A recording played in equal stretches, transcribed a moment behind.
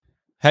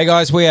Hey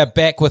guys, we are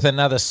back with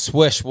another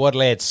Swish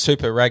Wadlad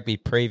Super Rugby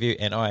preview,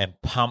 and I am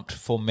pumped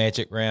for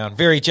Magic Round.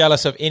 Very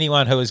jealous of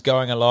anyone who is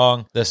going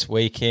along this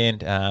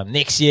weekend.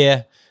 Next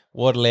year,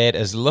 Wadlad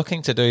is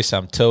looking to do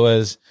some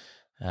tours.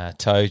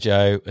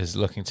 Tojo is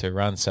looking to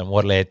run some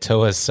Wadlad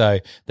tours, so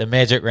the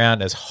Magic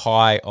Round is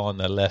high on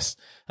the list,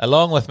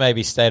 along with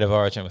maybe State of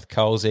Origin with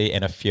Colsey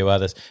and a few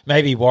others.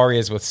 Maybe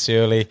Warriors with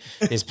Surly.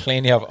 There's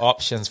plenty of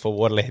options for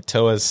Wadlad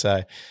tours,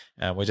 so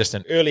we're just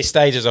in early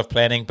stages of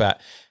planning,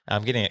 but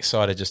I'm getting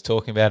excited just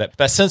talking about it.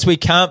 But since we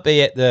can't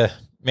be at the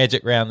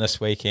Magic Round this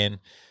weekend,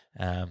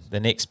 the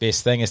next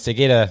best thing is to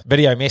get a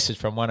video message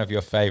from one of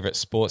your favourite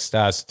sports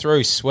stars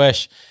through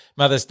Swish.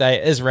 Mother's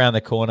Day is around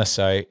the corner,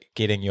 so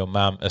getting your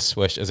mum a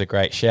Swish is a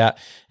great shout.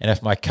 And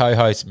if my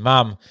co-host's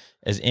mum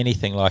is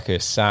anything like her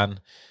son,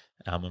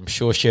 I'm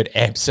sure she'd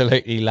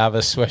absolutely love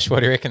a Swish. What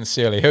do you reckon,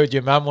 Surly? Who would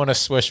your mum want a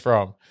Swish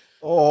from?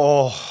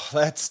 Oh,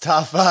 that's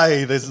tough,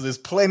 eh? There's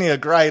plenty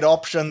of great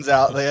options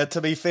out there. To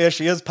be fair,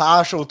 she is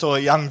partial to a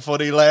young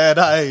footy lad,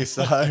 eh?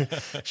 So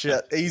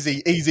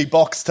easy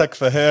box tick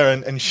for her,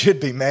 and she'd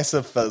be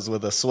massive fizz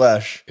with a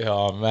Swish.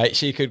 Oh, mate,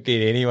 she could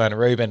get anyone.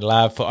 Ruben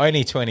Love for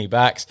only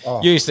 $20.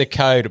 Oh. Use the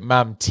code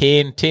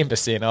MUM10,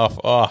 10% off.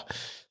 Oh,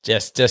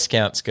 just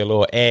discounts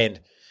galore.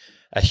 And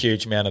a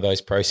huge amount of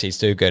those proceeds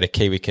do go to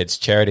Kiwi Kids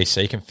charity, so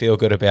you can feel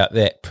good about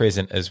that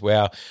present as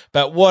well.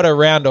 But what a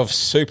round of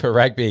Super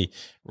Rugby.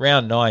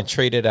 Round 9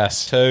 treated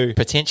us to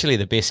potentially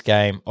the best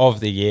game of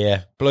the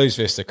year, Blues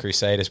versus the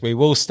Crusaders. We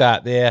will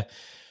start there.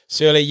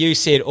 Surly, you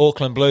said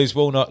Auckland Blues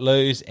will not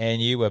lose,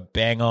 and you were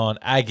bang on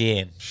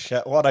again.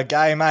 Shit, what a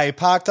game, eh?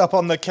 Parked up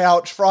on the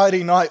couch,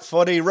 Friday night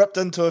footy, ripped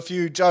into a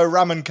few Joe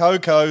Rum and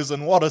Cocos,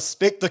 and what a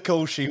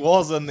spectacle she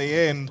was in the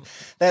end.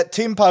 That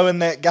tempo in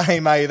that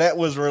game, eh? That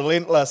was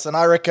relentless, and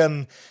I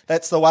reckon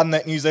that's the one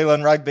that New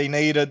Zealand Rugby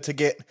needed to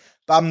get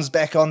bums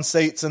back on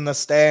seats in the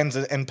stands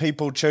and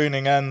people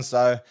tuning in,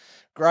 so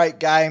great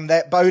game.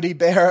 That Bodie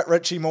Barrett,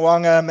 Richie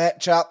Mo'unga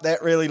matchup,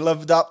 that really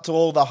lived up to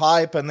all the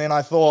hype. And then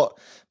I thought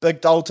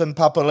big Dalton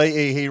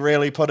Papali'i, he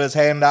really put his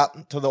hand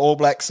up to the All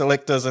Black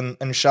selectors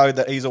and showed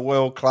that he's a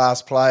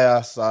world-class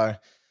player. So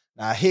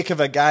a heck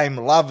of a game.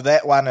 Love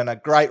that one and a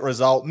great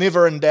result.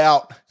 Never in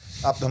doubt,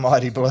 up the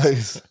mighty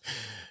Blues.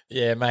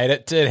 Yeah, mate,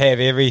 it did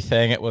have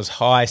everything. It was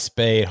high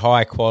speed,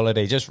 high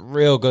quality, just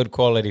real good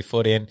quality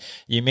footy. And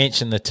you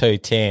mentioned the two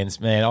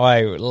tans. Man,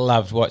 I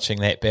loved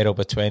watching that battle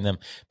between them.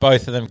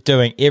 Both of them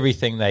doing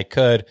everything they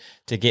could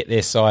to get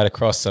their side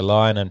across the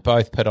line, and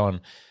both put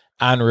on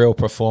unreal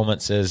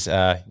performances.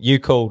 You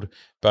called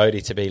Bodie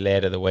to be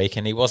lad of the week,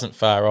 and he wasn't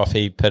far off.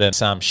 He put in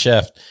some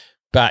shift.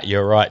 But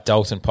you're right,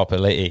 Dalton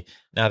Papali'i,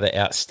 another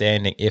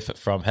outstanding effort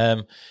from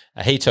him.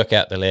 He took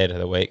out the lad of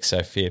the week,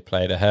 so fair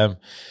play to him.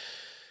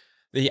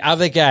 The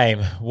other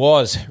game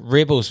was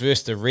Rebels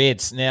versus the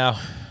Reds. Now,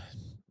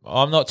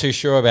 I'm not too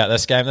sure about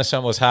this game. This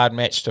one was hard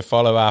match to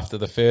follow after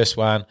the first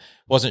one.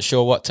 Wasn't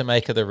sure what to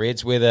make of the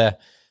Reds, whether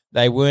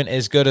they weren't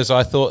as good as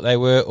I thought they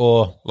were,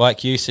 or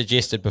like you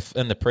suggested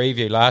in the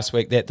preview last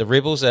week, that the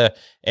Rebels are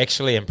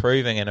actually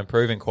improving and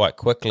improving quite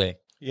quickly.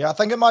 Yeah, I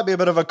think it might be a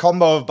bit of a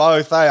combo of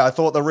both, eh? I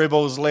thought the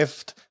Rebels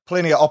left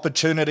plenty of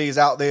opportunities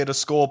out there to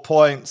score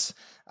points.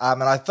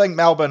 And I think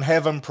Melbourne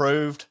have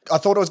improved. I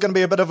thought it was going to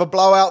be a bit of a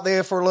blowout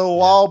there for a little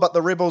while, but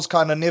the Rebels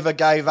kind of never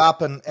gave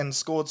up and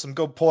scored some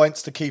good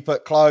points to keep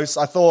it close.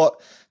 I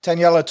thought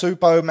Taniela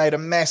Tupou made a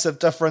massive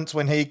difference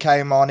when he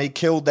came on. He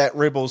killed that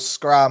Rebels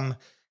scrum,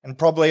 and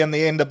probably in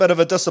the end a bit of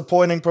a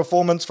disappointing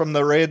performance from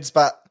the Reds,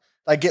 but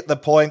they get the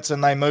points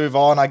and they move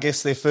on. I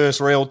guess their first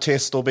real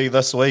test will be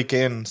this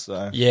weekend.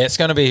 So yeah, it's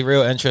going to be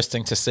real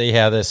interesting to see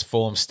how this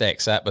form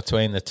stacks up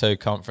between the two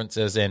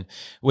conferences. And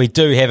we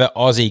do have an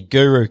Aussie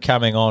guru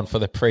coming on for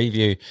the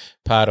preview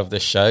part of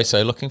the show.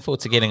 So looking forward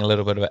to getting a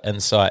little bit of an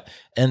insight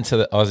into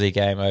the Aussie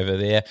game over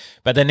there.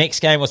 But the next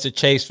game was the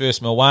Chiefs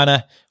versus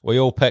Moana. We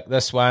all picked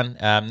this one.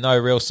 No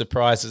real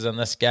surprises in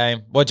this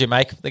game. What'd you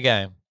make of the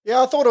game?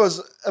 Yeah, I thought it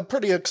was a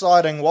pretty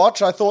exciting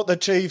watch. I thought the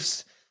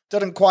Chiefs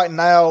didn't quite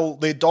nail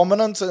their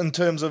dominance in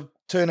terms of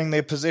turning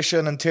their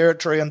possession and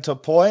territory into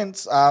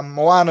points.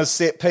 Moana's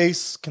set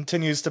piece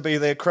continues to be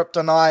their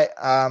kryptonite.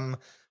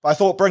 I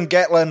thought Bryn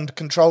Gatland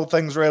controlled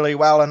things really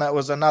well, and it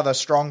was another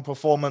strong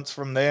performance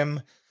from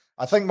them.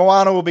 I think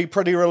Moana will be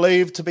pretty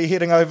relieved to be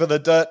heading over the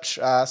ditch,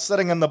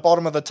 sitting in the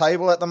bottom of the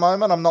table at the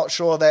moment. I'm not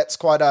sure that's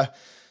quite a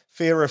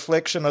fair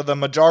reflection of the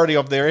majority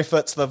of their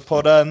efforts they've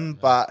put in,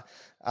 but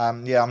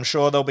I'm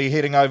sure they'll be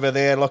heading over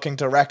there looking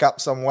to rack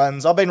up some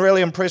wins. I've been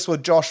really impressed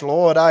with Josh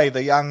Lord,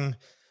 the young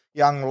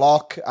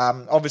lock.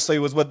 Obviously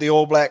was with the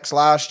All Blacks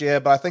last year,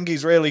 but I think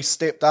he's really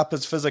stepped up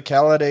his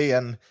physicality,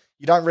 and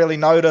you don't really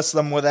notice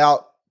them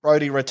without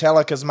Brodie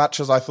Retallick as much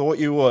as I thought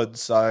you would.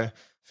 So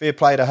fair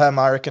play to him.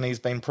 I reckon he's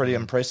been pretty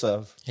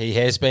impressive. He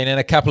has been. And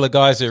a couple of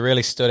guys who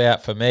really stood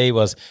out for me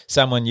was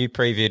someone you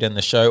previewed in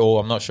the show,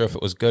 or I'm not sure if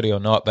it was Goody or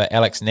not, but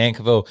Alex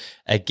Nankivell,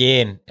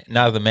 again,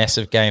 another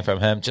massive game from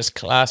him. Just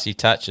classy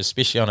touch,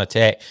 especially on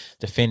attack,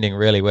 defending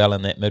really well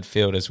in that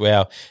midfield as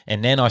well.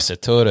 And Nanai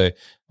Satoru,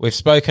 we've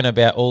spoken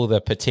about all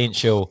the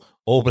potential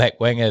All Black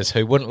wingers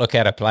who wouldn't look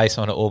out of place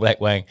on an All Black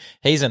wing.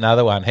 He's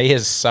another one. He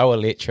is so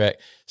electric,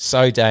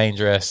 so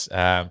dangerous.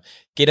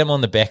 Get him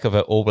on the back of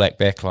an All Black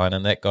backline,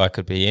 and that guy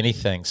could be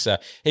anything. So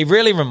he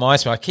really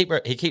reminds me.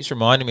 He keeps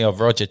reminding me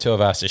of Roger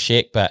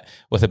Tuivasa-Sheck, but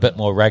with a bit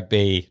more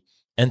rugby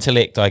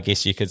intellect, I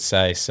guess you could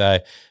say. So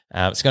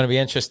it's going to be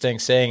interesting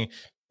seeing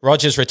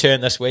Roger's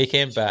return this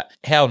weekend, but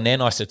how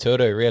Nanai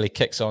Seturo really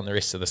kicks on the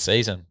rest of the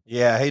season.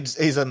 Yeah,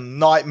 he's a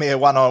nightmare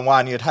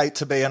one-on-one. You'd hate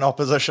to be an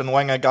opposition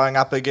winger going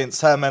up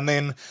against him. And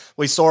then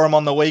we saw him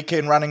on the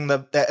weekend running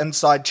that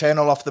inside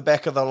channel off the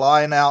back of the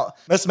line out.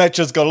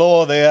 Mismatches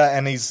galore there,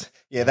 and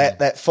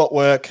that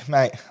footwork,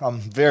 mate,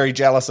 I'm very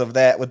jealous of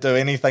that. Would do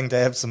anything to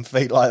have some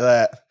feet like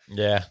that.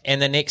 Yeah. And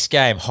the next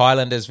game,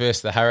 Highlanders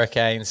versus the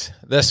Hurricanes.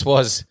 This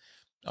was,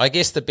 I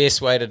guess the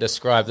best way to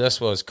describe this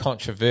was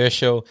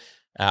controversial.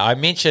 I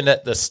mentioned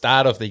at the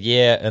start of the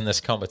year in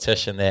this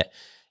competition that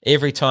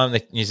every time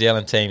the New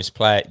Zealand teams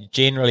play, it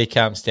generally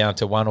comes down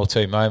to one or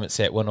two moments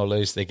that win or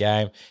lose the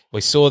game.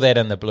 We saw that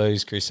in the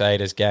Blues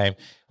Crusaders game.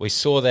 We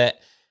saw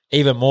that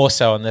even more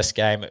so in this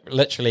game. It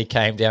literally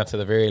came down to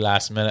the very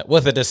last minute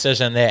with a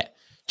decision that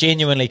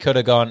genuinely could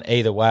have gone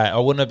either way. I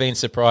wouldn't have been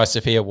surprised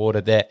if he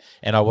awarded that,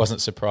 and I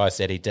wasn't surprised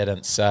that he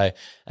didn't. So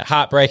a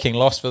heartbreaking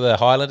loss for the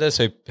Highlanders,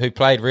 who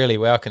played really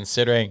well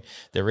considering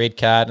the red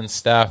card and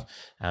stuff.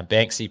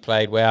 Banksy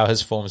played well.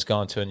 His form's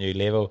gone to a new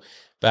level.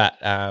 But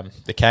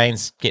the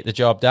Canes get the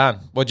job done.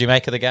 What do you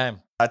make of the game?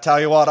 I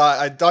tell you what,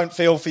 I don't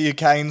feel for you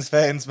Canes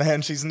fans,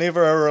 man. She's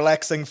never a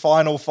relaxing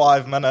final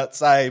 5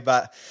 minutes, eh?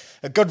 But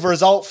a good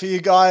result for you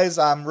guys.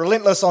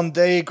 Relentless on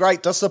D,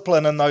 great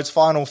discipline in those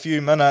final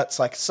few minutes.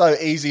 Like, so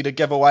easy to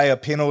give away a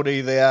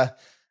penalty there,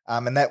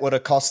 and that would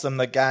have cost them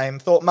the game.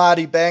 Thought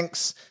Marty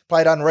Banks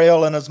played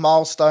unreal in his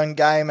milestone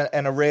game,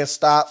 and a rare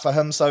start for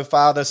him so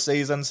far this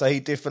season, so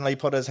he definitely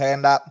put his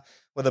hand up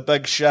with a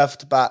big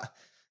shift. But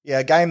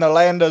yeah, game the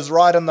Landers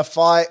right in the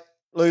fight,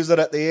 lose it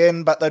at the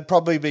end, but they'd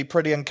probably be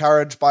pretty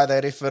encouraged by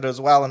that effort as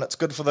well, and it's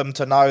good for them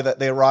to know that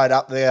they're right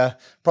up there.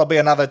 Probably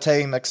another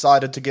team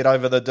excited to get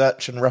over the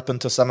ditch and rip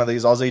into some of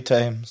these Aussie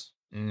teams.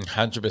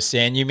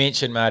 100%. You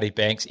mentioned Marty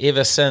Banks.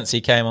 Ever since he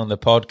came on the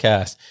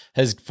podcast,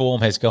 his form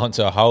has gone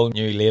to a whole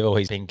new level.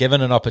 He's been given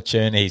an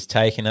opportunity. He's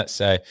taken it.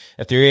 So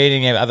if there are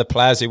any other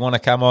players who want to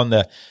come on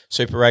the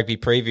Super Rugby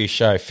preview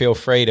show, feel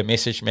free to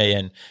message me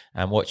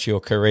and watch your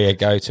career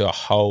go to a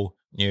whole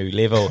new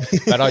level.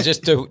 But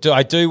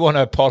I do want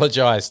to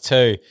apologise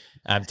to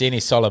Denny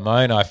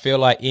Solomona. I feel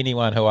like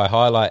anyone who I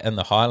highlight in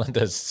the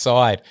Highlanders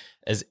side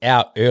is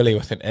out early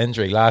with an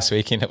injury. Last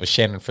weekend it was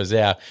Shannon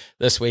Frizzell.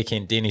 This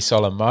weekend Denny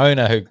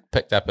Solomona, who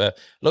picked up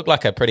looked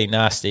like a pretty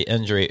nasty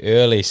injury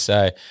early.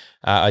 So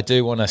I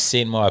do want to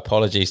send my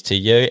apologies to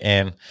you,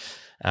 and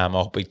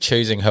I'll be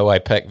choosing who I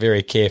pick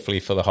very carefully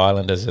for the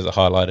Highlanders as a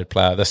highlighted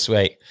player this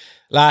week.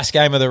 Last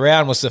game of the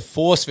round was the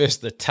Force versus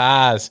the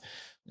Tars.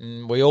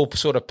 We all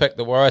sort of picked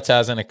the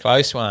Waratahs in a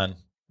close one.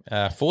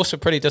 Force were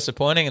pretty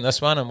disappointing in this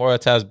one, and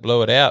Waratahs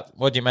blew it out.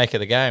 What do you make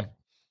of the game?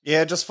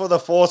 Yeah, just for the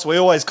Force, we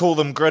always call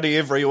them gritty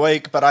every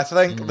week, but I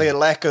think their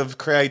lack of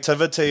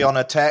creativity on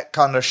attack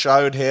kind of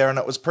showed here, and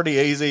it was pretty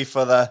easy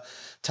for the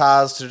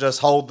Tars to just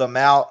hold them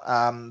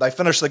out. They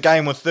finished the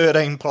game with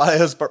 13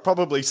 players, but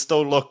probably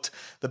still looked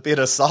the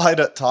better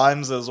side at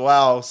times as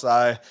well.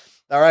 So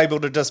they're able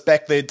to just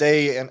back their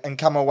D and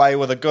come away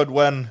with a good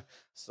win.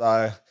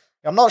 So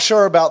I'm not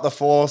sure about the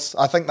Force.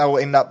 I think they will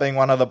end up being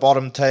one of the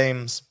bottom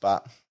teams,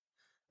 but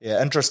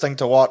yeah, interesting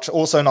to watch.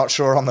 Also not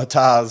sure on the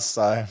Tars,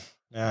 so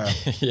yeah.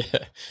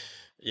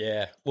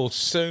 Yeah. We'll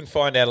soon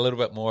find out a little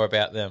bit more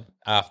about them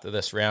after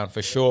this round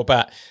for sure.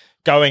 But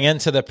going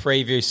into the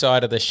preview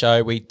side of the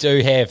show, we do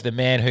have the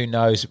man who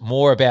knows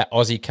more about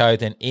Aussie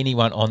code than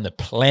anyone on the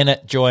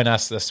planet join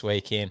us this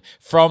weekend.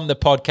 From the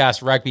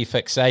podcast Rugby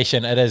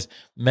Fixation, it is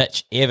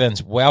Mitch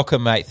Evans.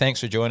 Welcome, mate. Thanks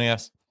for joining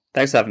us.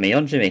 Thanks for having me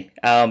on, Jimmy.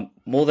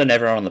 More than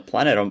everyone on the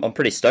planet, I'm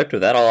pretty stoked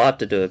with that. I'll have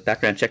to do a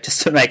background check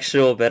just to make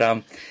sure. But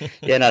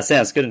yeah, no,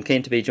 sounds good, and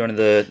keen to be joining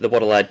the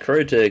Waterlade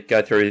crew to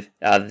go through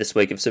this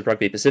week of Super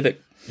Rugby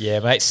Pacific. Yeah,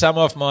 mate, some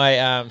of my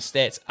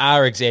stats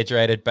are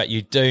exaggerated, but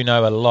you do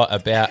know a lot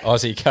about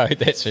Aussie code,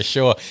 that's for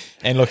sure,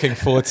 and looking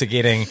forward to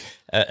getting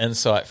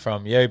insight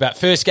from you. But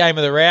first game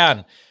of the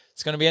round,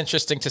 it's going to be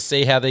interesting to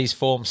see how these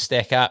forms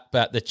stack up,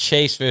 but the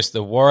Chiefs versus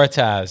the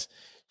Waratahs.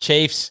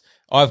 Chiefs,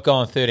 I've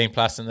gone 13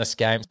 plus in this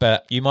game,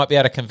 but you might be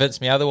able to convince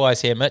me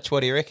otherwise here. Mitch,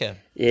 what do you reckon?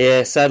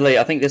 Yeah, sadly,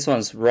 I think this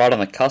one's right on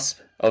the cusp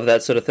of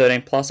that sort of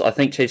 13 plus. I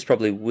think Chiefs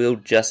probably will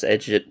just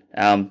edge it.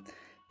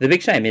 The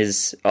big shame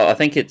is, I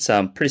think it's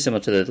pretty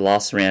similar to the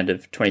last round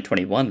of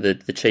 2021.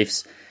 The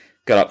Chiefs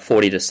got up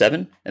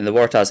 40-7, and the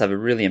Waratahs have a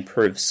really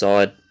improved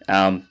side,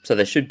 so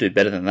they should do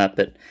better than that.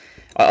 But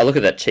I look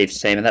at that Chiefs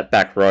team and that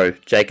back row,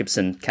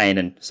 Jacobson, Kane,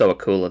 and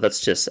Sowakula.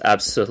 That's just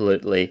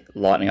absolutely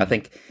lightning. I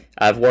think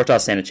if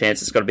Waratahs stand a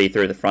chance, it's got to be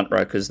through the front row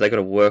because they've got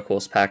a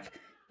workhorse pack.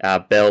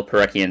 Bell,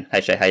 Parecki, and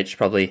HAH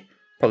probably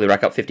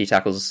rack up 50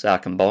 tackles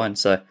combined.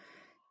 So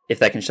if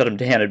they can shut them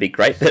down, it'd be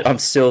great. But I'm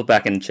still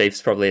backing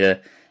Chiefs probably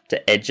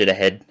to edge it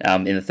ahead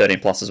in the 13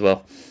 plus as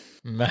well.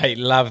 Mate,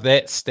 love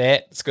that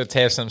stat. It's good to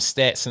have some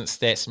stats since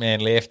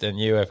Statsman left and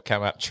you have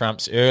come up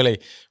trumps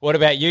early. What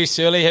about you,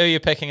 Surly? Who are you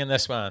picking in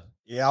this one?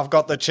 Yeah, I've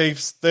got the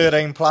Chiefs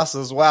 13 plus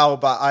as well,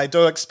 but I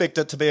do expect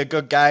it to be a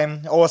good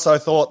game. Also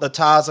thought the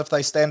Tars, if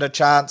they stand a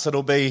chance,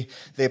 it'll be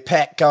their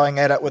pack going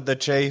at it with the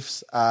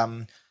Chiefs.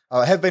 I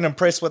have been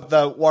impressed with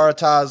the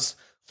Waratahs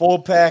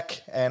forward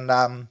pack, and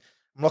I'm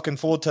looking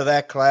forward to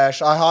that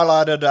clash. I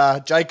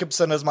highlighted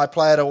Jacobson as my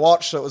player to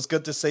watch, so it was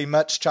good to see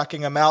Mitch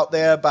chucking him out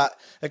there, but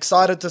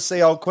excited to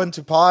see old Quinn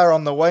Tupaia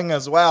on the wing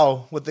as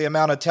well, with the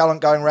amount of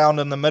talent going around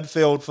in the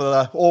midfield for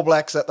the All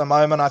Blacks at the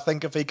moment. I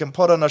think if he can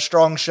put in a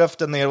strong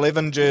shift in the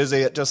 11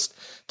 jersey, it just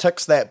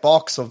ticks that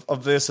box of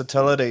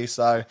versatility.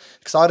 So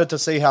excited to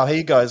see how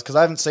he goes, because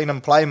I haven't seen him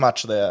play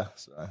much there.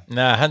 So.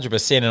 No,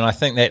 100%, and I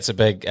think that's a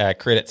big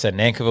credit to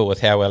Nankivell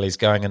with how well he's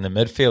going in the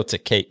midfield to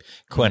keep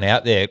Quinn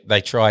out there.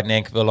 They tried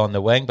Nankivell on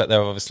the wing, but they've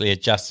obviously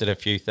adjusted a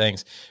few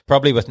things.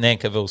 Probably with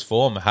Nankivell's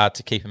form, hard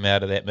to keep him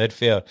out of that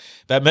midfield.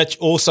 But Mitch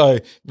also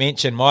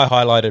mentioned my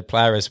highlighted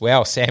player as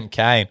well, Sam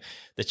Cane,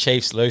 the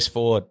Chiefs loose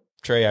forward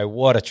trio.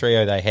 What a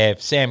trio they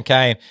have. Sam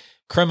Cane,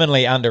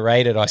 criminally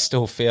underrated, I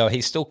still feel.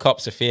 He still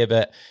cops a fair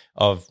bit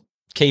of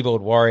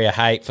keyboard warrior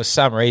hate. For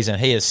some reason,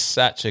 he is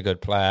such a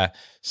good player,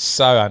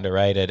 so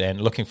underrated,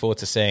 and looking forward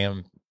to seeing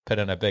him put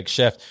in a big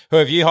shift. Who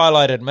have you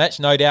highlighted, Mitch?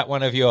 No doubt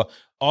one of your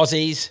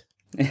Aussies.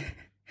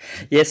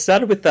 Yeah,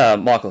 started with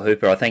Michael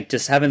Hooper. I think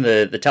just having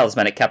the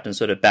talismanic captain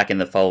sort of back in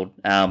the fold.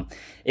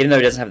 Even though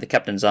he doesn't have the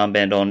captain's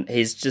armband on,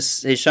 he's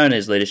shown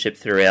his leadership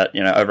throughout.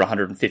 Over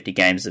 150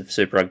 games of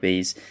Super Rugby.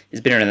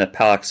 He's been around the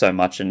park so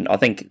much, and I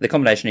think the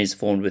combination he's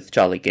formed with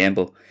Charlie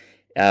Gamble,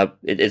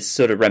 it's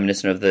sort of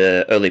reminiscent of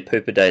the early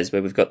Pooper days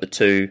where we've got the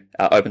two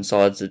open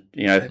sides that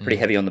pretty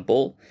heavy on the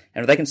ball,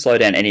 and if they can slow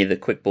down any of the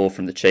quick ball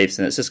from the Chiefs,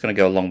 then it's just going to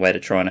go a long way to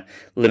trying to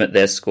limit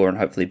their score and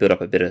hopefully build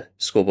up a bit of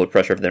scoreboard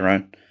pressure of their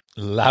own.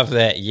 Love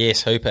that.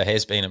 Yes, Hooper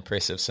has been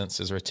impressive since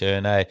his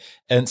return.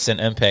 Instant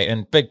impact,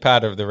 and big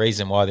part of the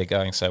reason why they're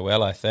going so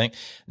well, I think.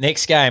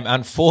 Next game,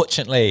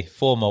 unfortunately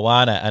for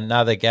Moana,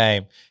 another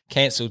game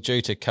cancelled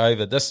due to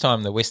COVID. This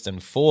time the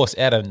Western Force,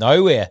 out of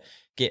nowhere,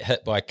 get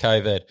hit by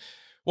COVID.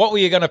 What were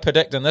you going to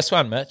predict in this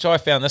one, Mitch? I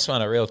found this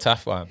one a real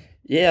tough one.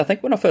 Yeah, I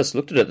think when I first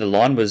looked at it, the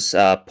line was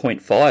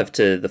 0.5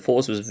 to the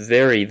Force. Was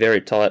very, very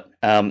tight.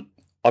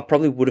 I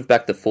probably would have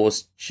backed the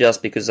Force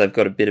just because they've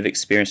got a bit of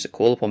experience to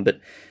call upon,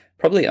 but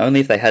probably only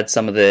if they had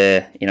some of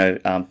their,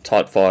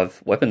 type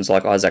 5 weapons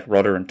like Isaac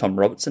Rodder and Tom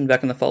Robertson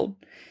back in the fold.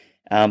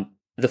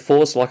 The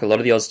Force, like a lot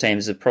of the Oz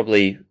teams, are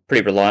probably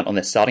pretty reliant on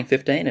their starting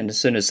 15, and as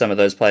soon as some of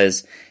those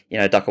players,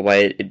 duck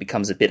away, it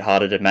becomes a bit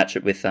harder to match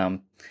it with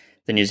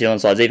the New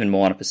Zealand sides, even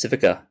Moana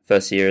Pacifica,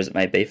 first year as it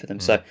may be for them.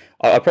 So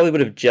I probably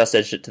would have just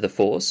edged it to the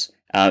Force,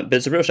 but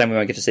it's a real shame we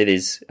won't get to see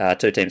these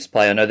two teams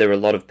play. I know there were a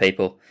lot of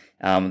people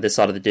this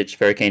side of the ditch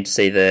very keen to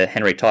see the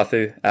Henry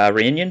Taifu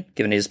reunion,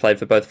 given he's played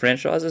for both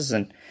franchises,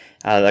 and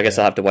I guess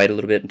I'll have to wait a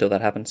little bit until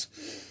that happens.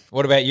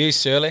 What about you,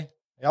 Surly?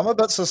 Yeah, I'm a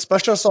bit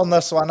suspicious on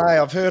this one,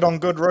 I've heard on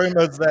good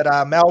rumours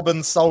that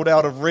Melbourne's sold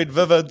out of Red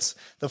Vivids.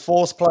 The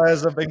Force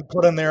players have been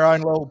put in their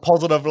own little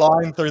positive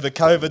line through the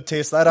COVID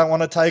test. They don't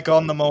want to take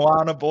on the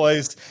Moana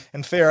boys,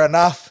 and fair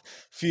enough.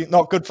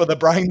 Not good for the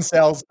brain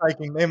cells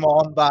taking them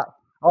on, but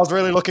I was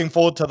really looking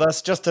forward to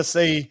this just to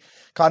see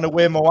kind of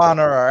where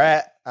Moana are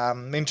at.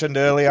 Mentioned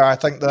earlier, I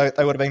think they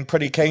would have been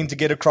pretty keen to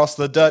get across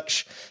the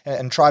ditch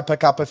and try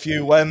pick up a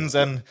few wins,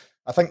 and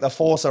I think the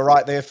Force are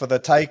right there for the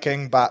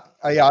taking, but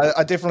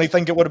I definitely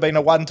think it would have been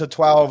a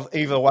 1-12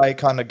 either way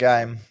kind of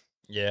game.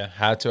 Yeah,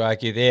 hard to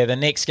argue there. The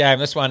next game,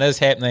 this one is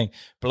happening.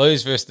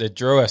 Blues versus the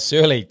Drua.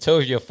 Surely, two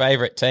of your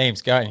favourite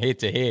teams going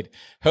head-to-head.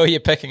 Who are you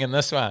picking in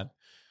this one?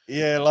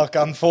 Yeah, look,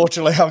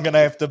 unfortunately, I'm going to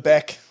have to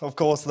back, of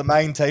course, the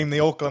main team, the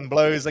Auckland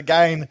Blues.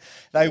 Again,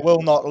 they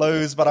will not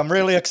lose, but I'm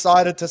really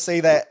excited to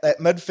see that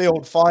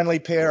midfield finally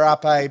pair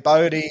up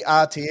Bodie,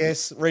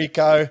 RTS,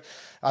 Rico.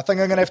 I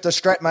think I'm going to have to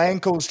strap my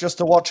ankles just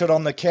to watch it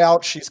on the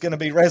couch. He's going to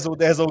be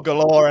razzle-dazzle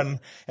galore, and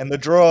the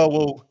Drua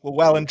will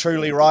well and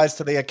truly rise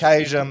to the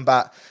occasion,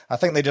 but I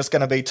think they're just going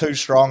to be too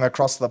strong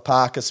across the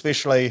park,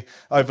 especially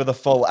over the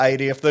full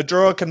 80. If the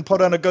Drua can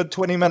put in a good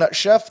 20-minute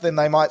shift, then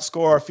they might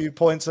score a few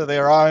points of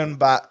their own,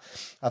 but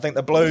I think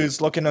the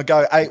Blues looking to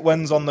go 8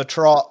 wins on the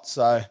trot,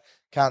 so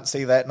can't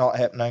see that not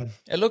happening.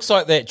 It looks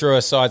like that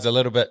Drua side's a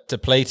little bit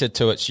depleted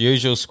to its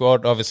usual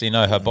squad. Obviously,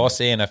 no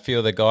Habossi and a few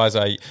of the guys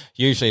I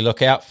usually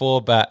look out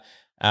for, but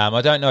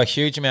I don't know a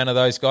huge amount of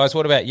those guys.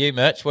 What about you,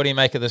 Mitch? What do you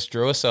make of this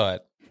Drua side?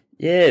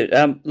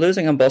 Yeah,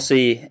 losing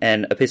Habossi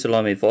and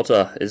Episolomi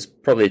Vota is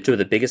probably two of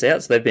the biggest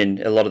outs. They've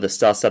been a lot of the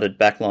star-studded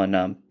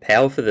backline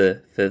power for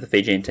the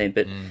Fijian team,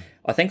 but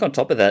I think on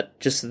top of that,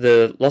 just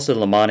the loss of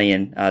Lamani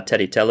and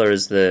Teddy Teller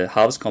as the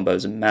halves combo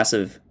is a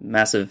massive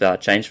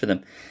change for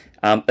them.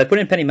 They put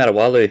in Penny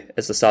Matawalu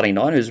as the starting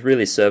 9, who's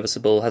really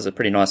serviceable, has a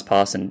pretty nice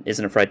pass and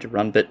isn't afraid to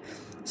run. But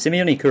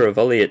Simeone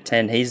Kuravoli at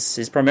 10,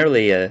 he's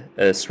primarily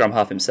a scrum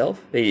half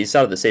himself. He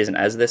started the season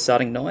as their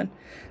starting 9.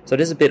 So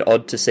it is a bit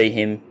odd to see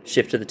him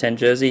shift to the 10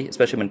 jersey,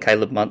 especially when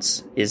Caleb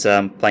Muntz is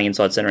playing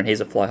inside centre and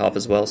he's a fly half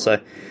as well. So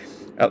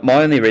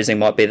My only reasoning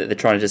might be that they're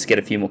trying to just get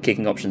a few more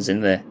kicking options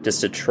in there,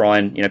 just to try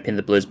and pin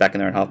the Blues back in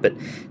their own half. But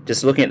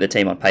just looking at the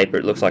team on paper,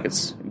 it looks like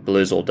it's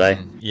Blues all day.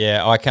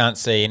 Yeah, I can't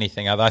see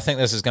anything other. I think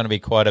this is going to be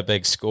quite a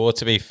big score,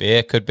 to be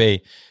fair. Could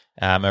be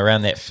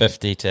around that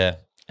 50 to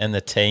in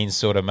the teens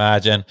sort of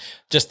margin.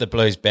 Just the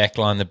Blues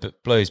backline, the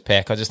Blues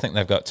pack, I just think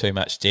they've got too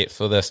much depth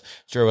for this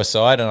Drua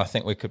side, and I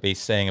think we could be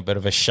seeing a bit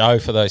of a show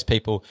for those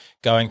people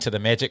going to the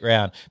Magic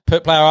round.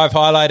 Player I've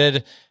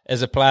highlighted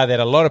is a player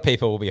that a lot of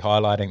people will be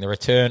highlighting, the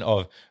return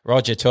of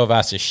Roger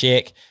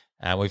Tuivasa-Sheck.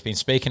 We've been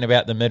speaking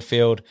about the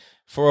midfield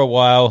for a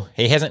while.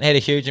 He hasn't had a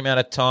huge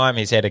amount of time.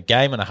 He's had a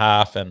game and a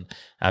half and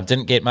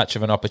didn't get much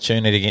of an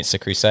opportunity against the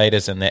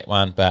Crusaders in that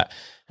one, but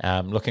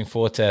looking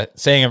forward to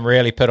seeing him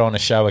really put on a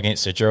show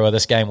against the Drua.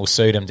 This game will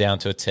suit him down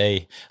to a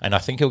T, and I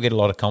think he'll get a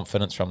lot of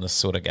confidence from this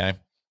sort of game.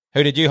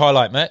 Who did you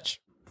highlight,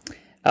 Mitch?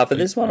 For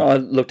this one, I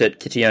looked at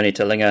Kitione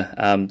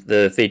Talinga,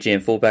 the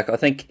Fijian fullback. I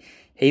think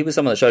he was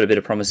someone that showed a bit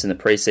of promise in the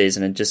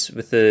preseason, and just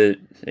with the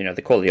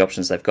the quality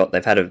options they've got,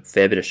 they've had a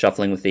fair bit of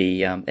shuffling with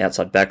the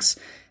outside backs.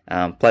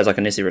 Players like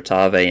Anisi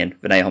Ratave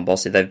and Vinay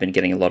Hombosi, they've been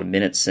getting a lot of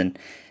minutes, and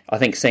I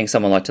think seeing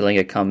someone like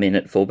Talinga come in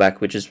at fullback,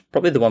 which is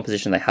probably the one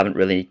position they haven't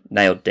really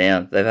nailed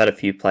down. They've had a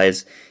few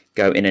players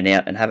go in and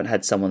out and haven't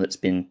had someone that's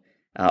been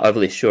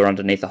overly sure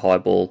underneath the high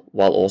ball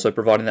while also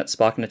providing that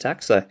spark and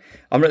attack. So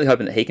I'm really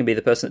hoping that he can be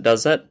the person that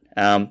does that.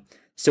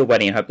 Still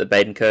waiting and hope that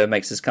Baden Kerr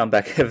makes his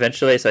comeback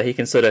eventually so he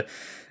can sort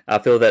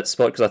of fill that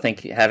spot, because I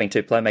think having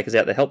two playmakers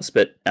out there helps.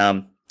 But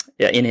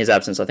in his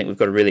absence, I think we've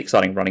got a really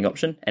exciting running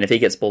option. And if he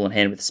gets ball in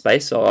hand with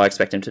space, I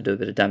expect him to do a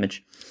bit of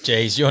damage.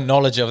 Geez, your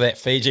knowledge of that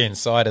Fijian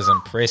side is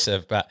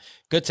impressive, but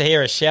good to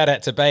hear a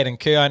shout-out to Baden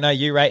Kerr. I know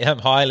you rate him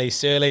highly,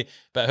 Surly,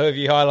 but who have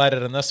you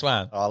highlighted in this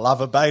one? I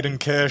love a Baden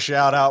Kerr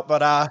shout-out,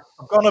 but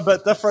I've gone a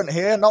bit different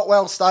here. Not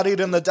well studied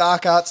in the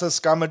dark arts of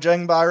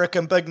scrummaging, but I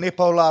reckon Big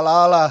Nepo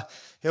Lalala,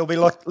 he'll be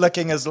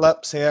licking his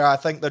lips here. I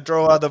think the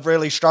Drua, they've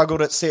really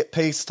struggled at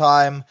set-piece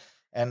time,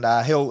 and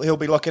he'll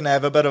be looking to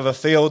have a bit of a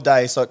field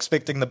day, so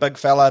expecting the big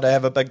fella to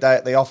have a big day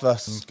at the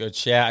office. Good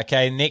shout.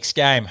 Okay, next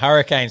game,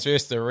 Hurricanes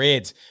versus the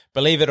Reds.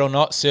 Believe it or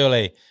not,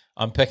 Surly,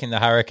 I'm picking the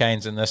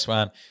Hurricanes in this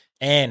one,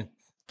 and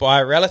by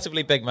a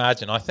relatively big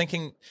margin. I'm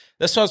thinking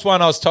this was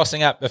one I was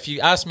tossing up. If you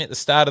asked me at the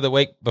start of the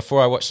week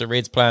before I watched the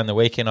Reds play on the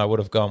weekend, I would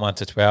have gone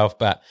 1-12,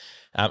 but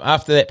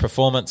after that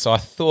performance, I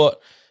thought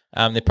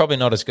they're probably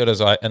not as good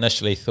as I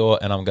initially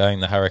thought, and I'm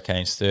going the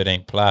Hurricanes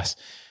 13+.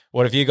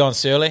 What have you gone,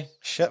 Surly?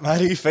 Shit,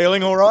 mate, are you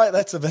feeling all right?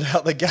 That's a bit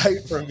out the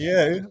gate from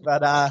you.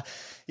 But,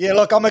 yeah,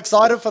 look, I'm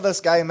excited for this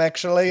game,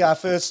 actually. Our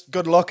first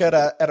good look at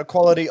a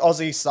quality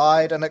Aussie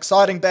side. An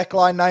exciting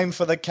backline name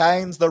for the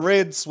Canes. The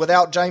Reds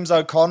without James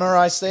O'Connor,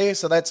 I see,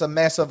 so that's a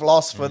massive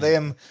loss for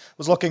them.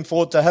 Was looking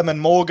forward to him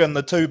and Morgan,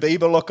 the two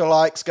Bieber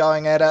lookalikes,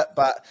 going at it.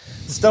 But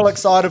still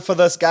excited for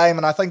this game,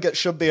 and I think it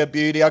should be a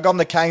beauty. I got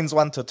the Canes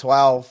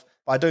 1-12.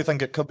 I do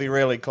think it could be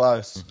really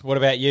close. What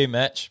about you,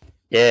 Mitch?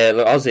 Yeah,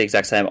 look, I was the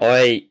exact same.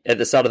 I, at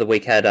the start of the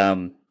week, had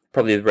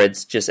probably the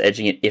Reds just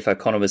edging it if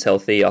O'Connor was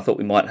healthy. I thought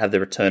we might have the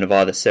return of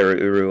either Seru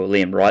Uru or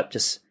Liam Wright,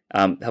 just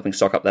helping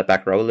stock up that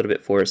back row a little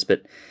bit for us.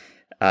 But,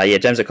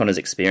 James O'Connor's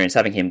experience,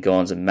 having him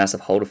gone is a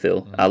massive hole to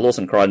fill.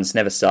 Lawson Crichton's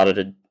never started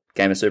a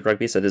game of Super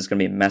Rugby, so there's going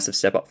to be a massive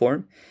step up for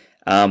him.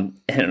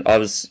 And I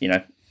was,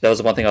 that was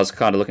the one thing I was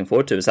kind of looking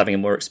forward to, was having a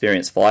more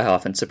experienced fly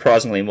half, and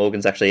surprisingly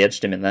Morgan's actually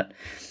edged him in that.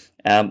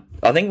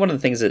 I think one of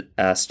the things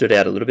that stood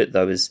out a little bit,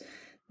 though, is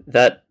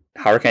that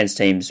Hurricanes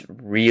team's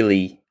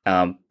really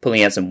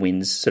pulling out some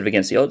wins sort of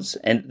against the odds.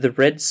 And the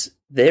Reds,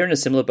 they're in a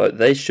similar boat.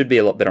 They should be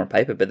a lot better on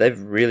paper, but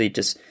they've really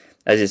just,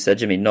 as you said,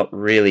 Jimmy, not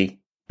really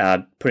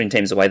putting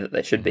teams away that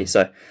they should be.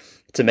 So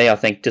to me, I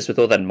think just with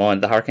all that in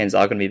mind, the Hurricanes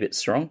are going to be a bit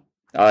strong.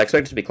 I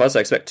expect it to be close.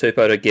 I expect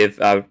Tupou to give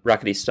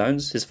Rakiti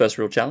Stones his first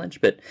real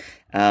challenge, but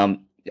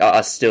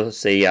I still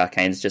see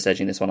Canes just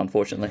edging this one,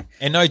 unfortunately.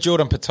 And no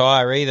Jordan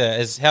Petaia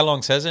either. How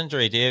long's his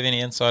injury? Do you have any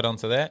insight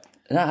onto that?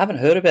 No, I haven't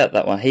heard about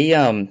that one.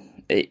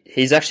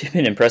 He's actually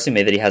been impressing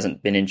me that he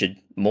hasn't been injured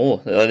more.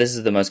 This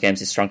is the most games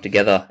he's strung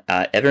together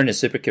ever in his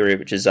super career,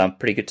 which is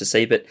pretty good to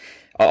see. But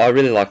I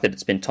really like that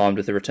it's been timed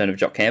with the return of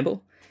Jock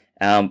Campbell.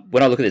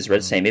 When I look at this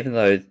Reds team, even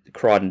though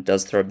Crichton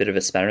does throw a bit of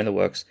a spanner in the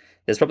works,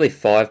 there's probably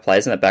 5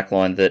 players in that back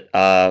line that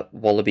are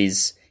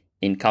Wallabies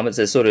incumbents.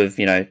 They're sort of,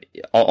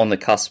 on the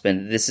cusp,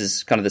 and this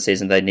is kind of the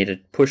season they need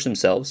to push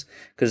themselves,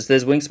 because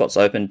there's wing spots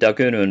open.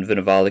 Dalgunu and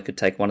Vunivalu could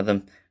take one of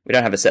them. We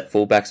don't have a set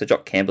fullback, so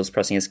Jock Campbell's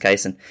pressing his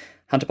case, and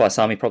Hunter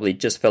Paisami probably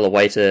just fell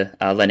away to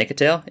Len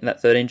Ikitau in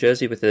that 13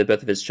 jersey with the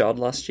birth of his child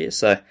last year.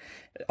 So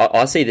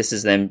I see this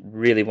as them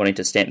really wanting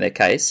to stamp their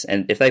case,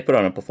 and if they put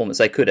on a performance,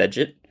 they could edge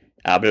it,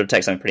 but it'll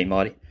take something pretty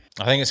mighty.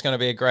 I think it's going to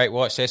be a great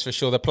watch, that's for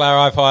sure. The player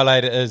I've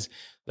highlighted is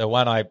the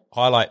one I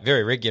highlight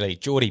very regularly,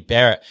 Geordie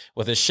Barrett,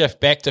 with his shift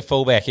back to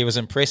fullback. He was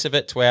impressive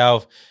at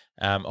 12.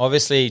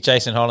 Obviously,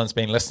 Jason Holland's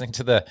been listening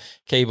to the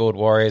keyboard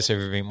warriors who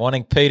have been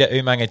wanting Peter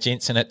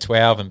Umaga-Jensen at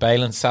 12 and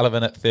Balin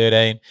Sullivan at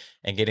 13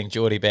 and getting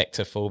Geordie back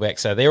to fullback.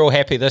 So they're all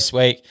happy this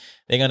week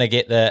they're going to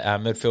get the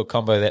midfield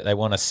combo that they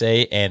want to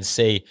see and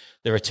see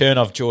the return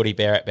of Geordie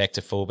Barrett back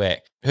to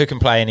fullback, who can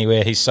play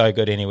anywhere. He's so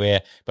good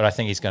anywhere, but I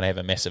think he's going to have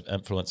a massive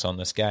influence on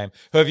this game.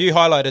 Who have you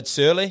highlighted,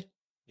 Surly?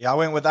 Yeah, I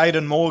went with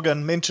Aidan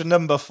Morgan, mentioned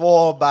him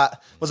before,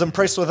 but was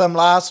impressed with him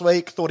last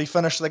week. Thought he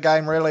finished the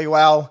game really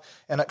well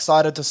and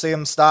excited to see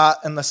him start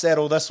in the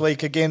saddle this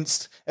week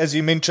against, as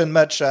you mentioned,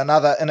 Mitch,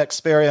 another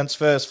inexperienced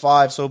first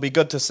five. So it'll be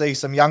good to see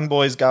some young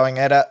boys going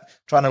at it,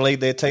 trying to lead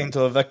their team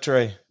to a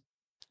victory.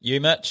 You,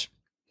 Mitch?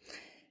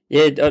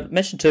 Yeah, I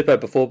mentioned Tupou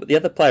before, but the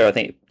other player I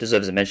think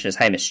deserves a mention is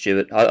Hamish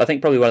Stewart. I think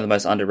probably one of the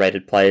most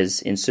underrated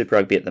players in Super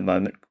Rugby at the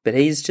moment, but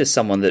he's just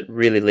someone that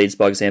really leads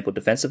by example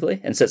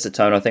defensively and sets the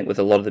tone, I think, with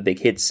a lot of the big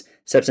hits,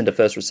 steps into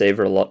first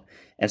receiver a lot,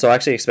 and so I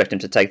actually expect him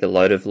to take the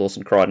load of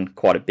Lawson Crichton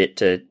quite a bit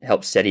to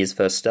help steady his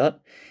first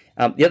start.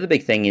 The other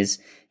big thing is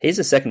he's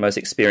the second most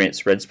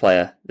experienced Reds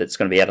player that's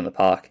going to be out on the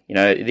park. You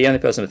know, the only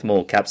person with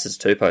more caps is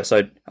Tupou,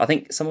 so I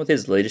think someone with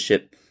his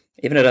leadership,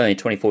 even at only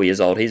 24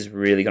 years old, he's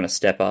really going to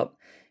step up.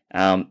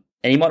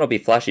 And he might not be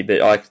flashy,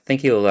 but I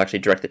think he'll actually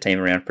direct the team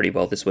around pretty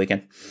well this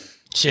weekend.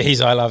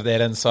 Jeez, I love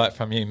that insight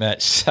from you,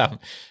 Mitch. Some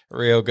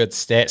real good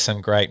stats,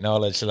 some great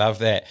knowledge. Love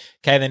that.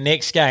 Okay, the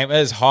next game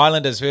is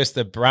Highlanders versus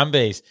the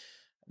Brumbies.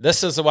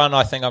 This is the one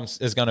I think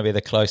is going to be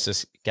the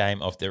closest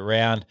game of the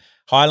round.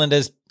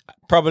 Highlanders,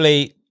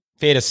 probably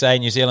fair to say,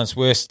 New Zealand's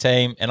worst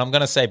team, and I'm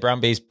going to say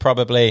Brumbies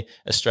probably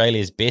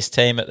Australia's best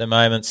team at the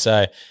moment.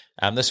 So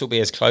this will be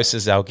as close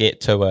as they'll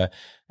get to a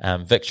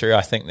victory,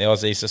 I think, the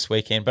Aussies this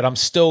weekend. But I'm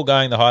still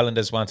going the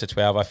Highlanders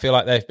 1-12. I feel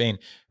like they've been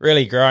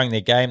really growing their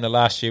game the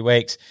last few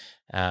weeks.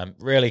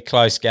 Really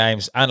close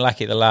games.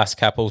 Unlucky the last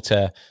couple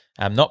to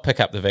not pick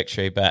up the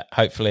victory, but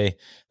hopefully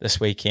this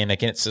weekend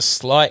against a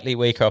slightly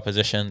weaker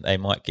opposition, they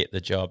might get the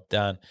job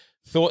done.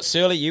 Thoughts,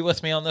 Surly? You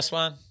with me on this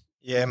one?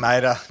 Yeah,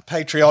 mate,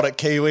 patriotic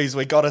Kiwis,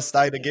 we got to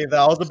stay together.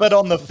 I was a bit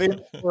on the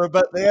fence for a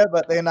bit there,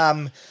 but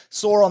then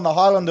saw on the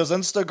Highlanders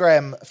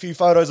Instagram a few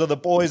photos of the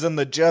boys in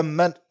the gym.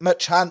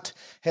 Mitch Hunt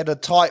had a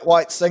tight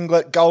white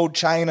singlet, gold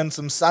chain, and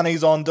some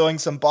sunnies on doing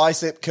some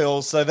bicep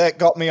curls, so that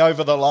got me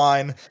over the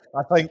line.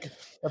 I think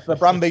if the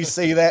Brumbies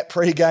see that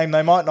pre-game,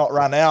 they might not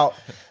run out.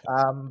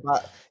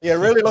 But yeah,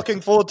 really looking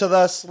forward to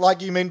this.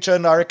 Like you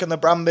mentioned, I reckon the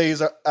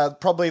Brumbies are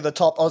probably the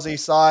top Aussie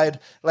side.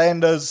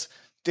 Landers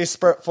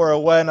desperate for a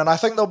win, and I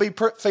think they'll be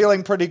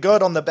feeling pretty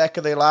good on the back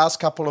of their last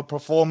couple of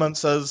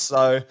performances.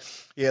 So,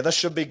 yeah, this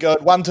should be good.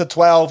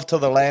 1-12 to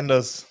the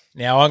Landers.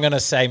 Now, I'm going to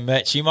say,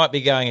 Mitch, you might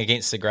be going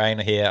against the grain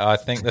here. I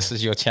think this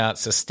is your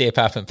chance to step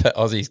up and put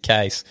Aussie's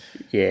case.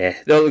 Yeah,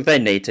 they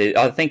need to.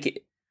 I think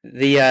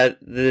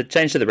the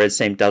change to the Reds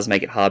team does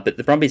make it hard, but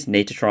the Brumbies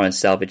need to try and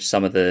salvage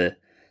some of the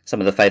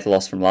faith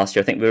lost from last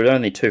year. I think we were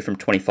only 2 from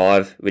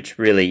 25, which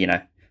really,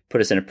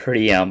 put us in a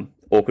pretty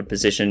awkward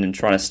position and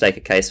trying to stake a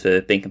case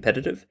for being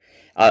competitive.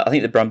 I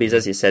think the Brumbies,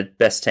 as you said,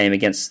 best team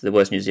against the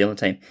worst New Zealand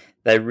team.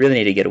 They really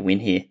need to get a win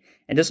here.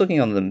 And just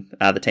looking on them,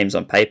 the teams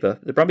on paper,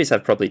 the Brumbies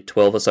have probably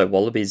 12 or so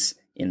Wallabies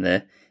in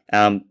there.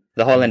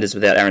 The Highlanders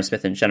without Aaron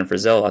Smith and Shannon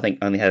Frizzell, I think,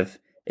 only have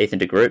Ethan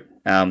de Groot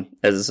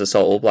as a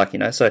sole All Black,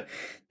 So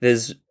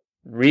there's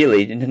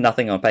really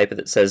nothing on paper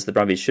that says the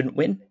Brumbies shouldn't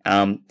win.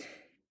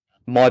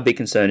 My big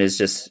concern is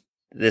just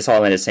this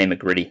Highlanders team are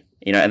gritty,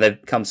 and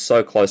they've come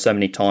so close so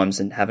many times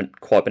and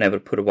haven't quite been able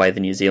to put away the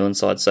New Zealand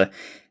side. So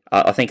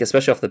I think,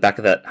 especially off the back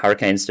of that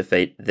Hurricanes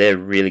defeat, they're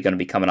really going to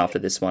be coming after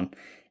this one.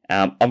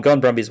 I'm going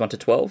Brumbies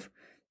 1-12,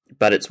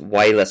 but it's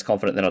way less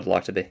confident than I'd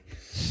like to be.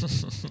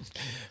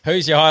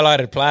 Who's your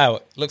highlighted player?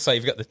 Looks like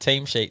you've got the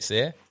team sheets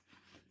there.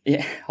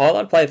 Yeah,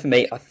 highlight player for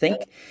me, I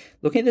think,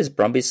 looking at this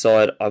Brumbies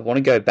side, I want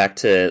to go back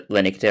to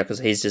Len Ikitau because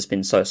he's just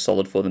been so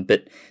solid for them.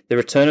 But the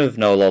return of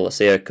Noah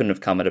Lolesio couldn't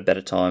have come at a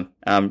better time.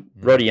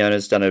 Roddy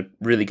Yona's done a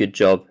really good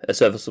job, a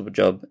serviceable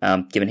job,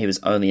 given he was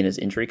only in his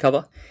injury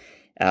cover.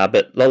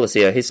 But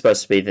Lolesio, he's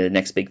supposed to be the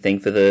next big thing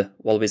for the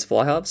Wallabies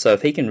fly half. So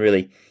if he can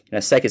really,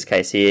 stake his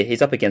case here,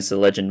 he's up against the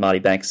legend Marty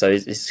Banks. So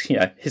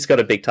he's got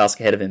a big task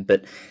ahead of him.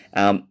 But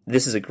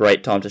this is a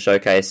great time to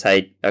showcase,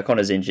 hey,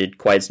 O'Connor's injured,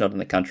 Quade's not in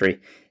the country.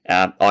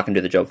 I can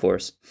do the job for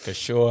us. For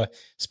sure.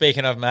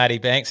 Speaking of Marty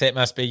Banks, that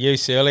must be you,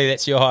 Surly.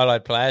 That's your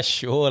highlight player,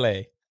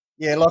 surely.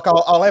 Yeah, look,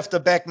 I'll have to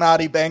back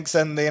Marty Banks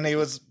in then. He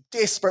was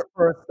desperate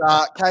for a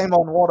start, came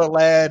on What a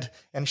Lad,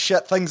 and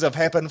shit, things have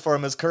happened for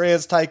him. His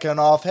career's taken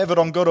off. Have it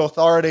on good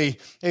authority.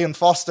 Ian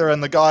Foster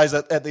and the guys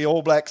at the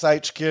All Blacks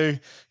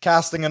HQ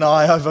casting an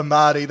eye over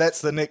Marty.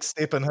 That's the next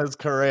step in his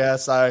career.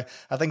 So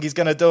I think he's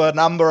going to do a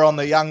number on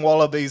the young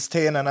Wallabies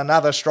 10 and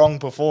another strong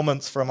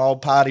performance from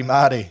old Party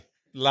Marty.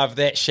 Love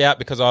that shout,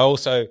 because I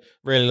also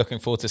really looking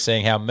forward to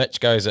seeing how Mitch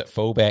goes at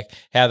fullback,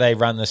 how they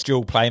run this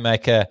dual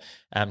playmaker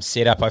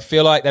setup. I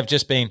feel like they've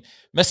just been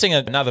missing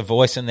another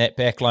voice in that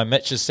back line.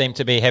 Mitch has seemed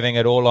to be having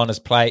it all on his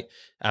plate,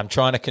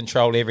 trying to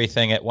control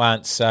everything at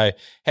once. So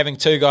having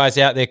two guys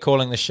out there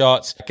calling the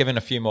shots, giving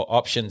a few more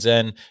options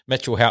in,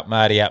 Mitch will help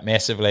Marty out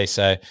massively.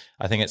 So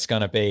I think it's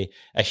going to be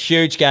a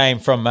huge game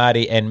from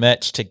Marty and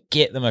Mitch to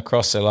get them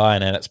across the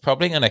line, and it's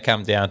probably going to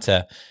come down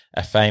to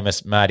a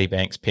famous Marty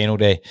Banks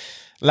penalty.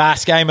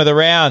 Last game of the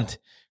round,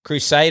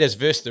 Crusaders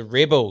versus the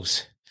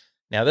Rebels.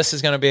 Now, this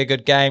is going to be a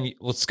good game.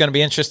 Well, it's going to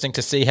be interesting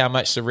to see how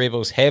much the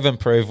Rebels have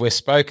improved. We've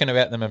spoken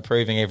about them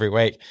improving every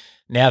week.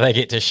 Now they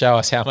get to show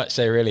us how much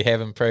they really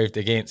have improved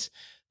against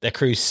the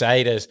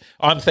Crusaders.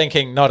 I'm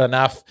thinking not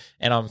enough,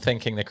 and I'm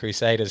thinking the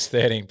Crusaders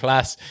 13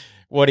 plus.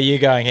 What are you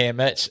going here,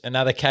 Mitch?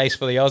 Another case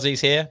for the Aussies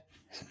here?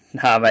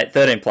 Nah, mate,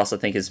 13 plus I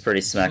think is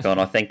pretty smack on.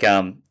 I think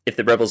if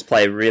the Rebels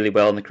play really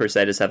well and the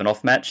Crusaders have an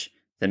off match,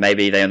 then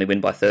maybe they only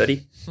win by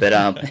 30. But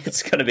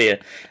it's going to be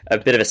a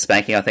bit of a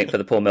spanking, I think, for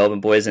the poor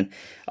Melbourne boys. And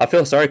I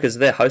feel sorry because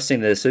they're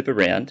hosting the Super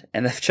Round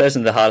and they've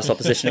chosen the hardest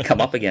opposition to come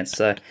up against.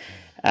 So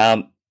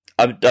I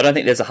don't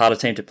think there's a harder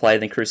team to play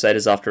than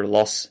Crusaders after a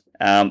loss.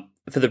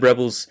 For the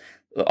Rebels,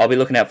 I'll be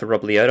looking out for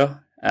Rob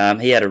Leota.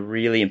 He had a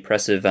really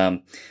impressive, I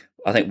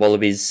think,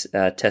 Wallabies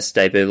test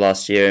debut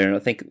last year. And I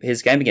think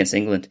his game against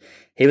England,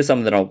 he was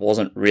something that I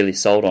wasn't really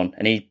sold on.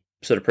 And he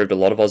sort of proved a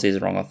lot of Aussies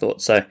wrong, I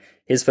thought. So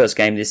his first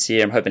game this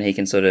year, I'm hoping he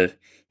can sort of,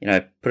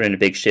 put in a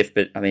big shift.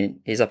 But, I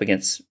mean, he's up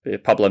against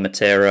Pablo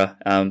Matera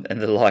and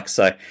the like.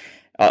 So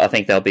I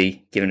think they'll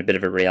be given a bit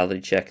of a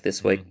reality check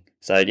this week.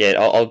 So, yeah,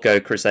 I'll go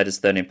Crusaders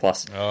 13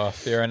 plus. Oh,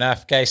 fair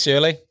enough. Case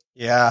Shirley?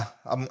 Yeah,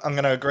 I'm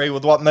going to agree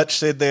with what Mitch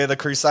said there. The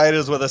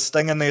Crusaders with a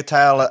sting in their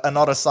tail are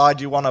not a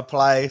side you want to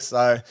play.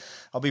 So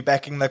I'll be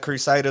backing the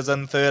Crusaders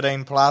in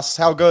 13 plus.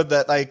 How good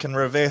that they can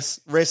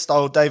rest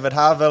old David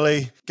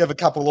Havili, give a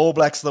couple All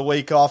Blacks the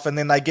week off, and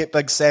then they get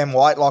big Sam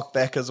Whitelock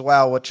back as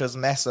well, which is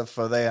massive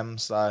for them.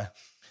 So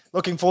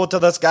looking forward to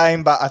this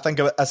game, but I think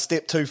a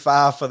step too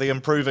far for the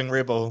improving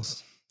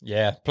Rebels.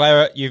 Yeah,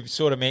 player you've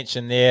sort of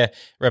mentioned there,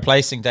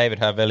 replacing David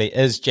Havili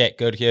is Jack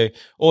Goodhue.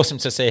 Awesome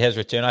to see his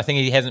return. I think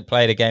he hasn't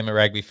played a game of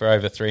rugby for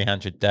over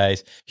 300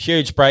 days.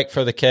 Huge break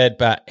for the kid,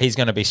 but he's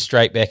going to be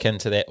straight back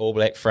into that All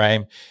Black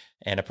frame.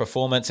 And a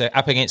performance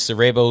up against the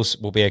Rebels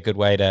will be a good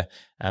way to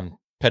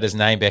put his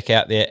name back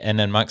out there and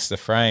amongst the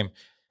frame.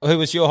 Who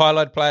was your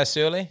highlight player,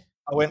 Shirley?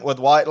 I went with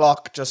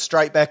Whitelock, just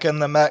straight back in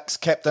the mix,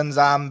 captain's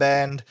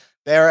armband.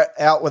 Barrett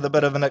out with a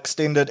bit of an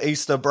extended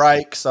Easter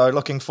break, so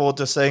looking forward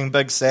to seeing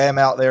Big Sam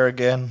out there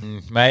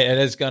again. Mate, it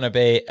is going to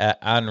be an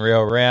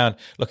unreal round.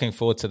 Looking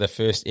forward to the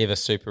first ever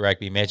Super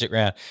Rugby Magic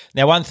round.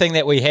 Now, one thing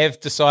that we have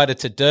decided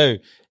to do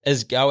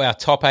is go our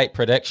top 8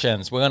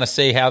 predictions. We're going to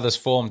see how this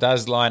form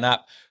does line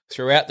up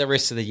throughout the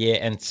rest of the year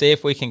and see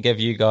if we can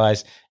give you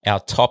guys our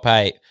top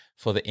 8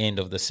 for the end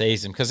of the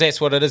season, because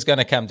that's what it is going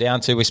to come down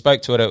to. We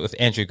spoke to it with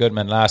Andrew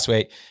Goodman last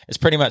week. It's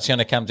pretty much going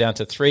to come down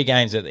to 3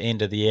 games at the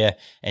end of the year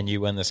and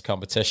you win this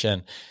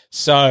competition.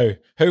 So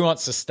who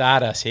wants to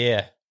start us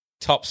here?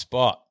 Top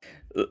spot.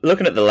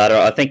 Looking at the ladder,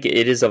 I think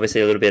it is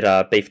obviously a little bit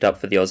beefed up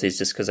for the Aussies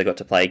just because they got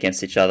to play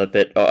against each other,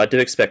 but I do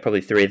expect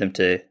probably 3 of them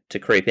to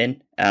creep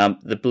in.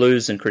 The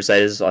Blues and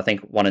Crusaders, I think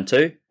 1 and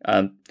 2.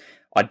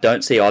 I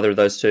don't see either of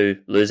those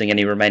two losing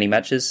any remaining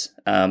matches.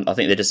 I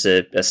think they're just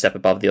a step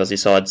above the Aussie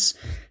sides.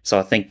 So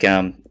I think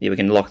we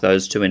can lock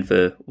those 2 in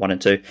for 1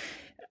 and 2.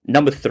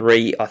 Number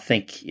 3, I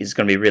think, is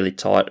going to be really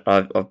tight.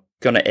 I'm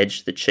going to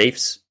edge the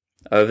Chiefs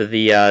over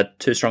the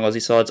 2 strong Aussie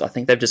sides. I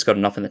think they've just got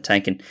enough in the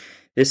tank. And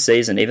this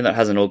season, even though it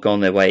hasn't all gone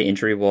their way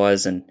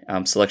injury-wise and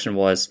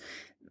selection-wise,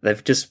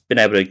 they've just been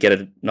able to get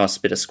a nice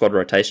bit of squad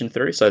rotation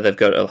through. So they've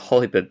got a whole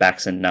heap of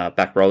backs and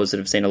back rowers that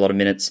have seen a lot of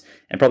minutes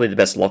and probably the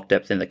best lock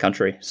depth in the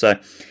country. So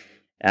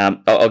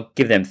I'll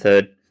give them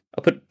 3rd.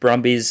 I'll put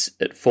Brumbies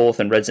at 4th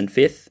and Reds in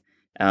 5th.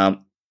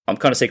 I'm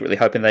kind of secretly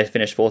hoping they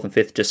finish 4th and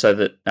 5th just so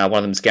that one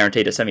of them is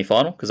guaranteed a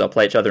semi-final because they'll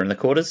play each other in the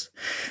quarters.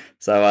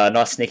 So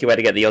nice sneaky way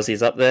to get the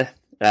Aussies up there.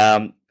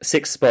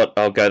 6th spot,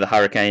 I'll go the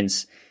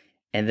Hurricanes.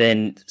 And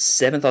then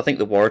 7th, I think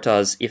the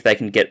Waratahs, if they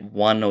can get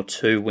 1 or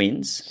 2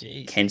 wins,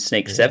 can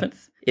sneak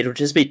 7th. It'll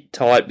just be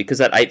tight because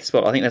that 8th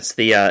spot, I think that's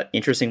the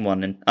interesting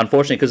one. And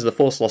unfortunately, because of the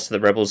forced loss to the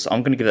Rebels,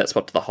 I'm going to give that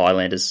spot to the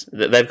Highlanders.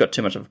 They've got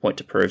too much of a point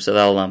to prove, so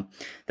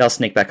they'll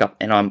sneak back up.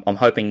 And I'm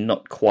hoping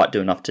not quite do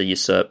enough to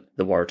usurp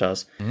the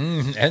Waratahs.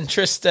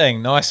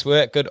 Interesting. Nice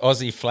work. Good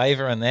Aussie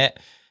flavour in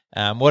that.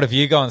 What have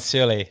you gone,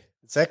 Shirley?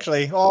 It's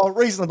actually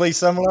reasonably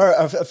similar.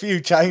 A few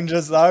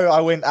changes, though.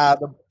 I went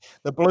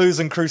the Blues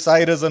and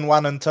Crusaders in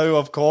 1 and 2,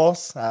 of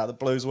course. The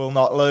Blues will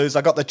not lose.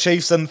 I got the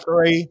Chiefs in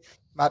 3,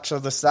 much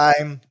of the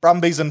same.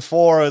 Brumbies in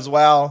 4 as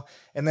well.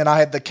 And then I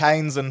had the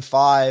Canes in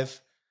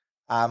 5,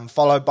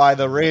 followed by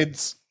the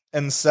Reds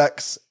in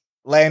 6,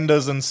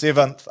 Landers in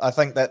 7th. I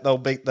think that they'll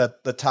beat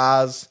the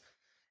Tars.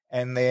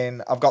 And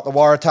then I've got the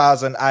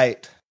Waratahs in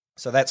 8.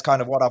 So that's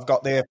kind of what I've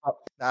got there.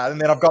 And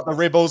then I've got the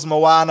Rebels,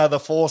 Moana, the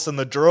Force, and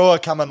the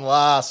Drua coming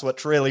last,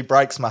 which really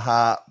breaks my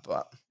heart.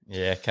 But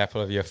yeah, a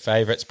couple of your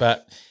favourites.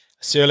 But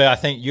Shirley, I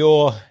think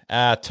your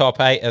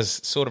top 8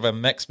 is sort of a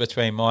mix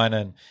between mine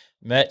and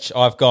Mitch.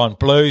 I've gone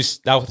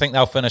Blues. I think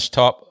they'll finish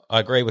top. I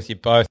agree with you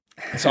both.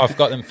 So I've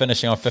got them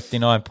finishing on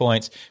 59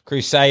 points.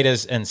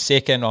 Crusaders in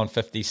 2nd on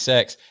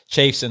 56.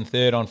 Chiefs in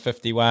 3rd on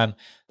 51.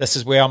 This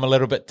is where I'm a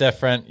little bit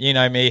different. You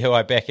know me, who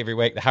I back every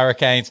week. The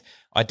Hurricanes,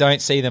 I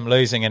don't see them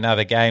losing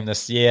another game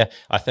this year.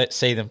 I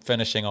see them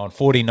finishing on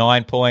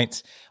 49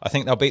 points. I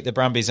think they'll beat the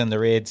Brumbies and the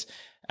Reds.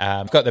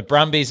 I've got the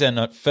Brumbies in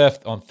at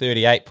 5th on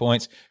 38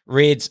 points.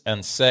 Reds in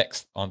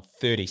 6th on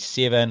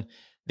 37.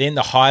 Then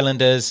the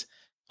Highlanders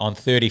on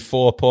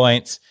 34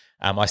 points.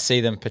 I see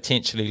them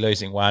potentially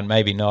losing one,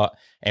 maybe not,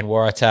 and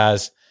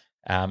Waratahs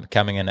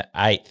coming in at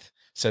 8th.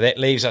 So that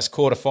leaves us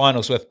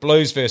quarterfinals with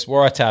Blues versus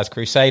Waratahs,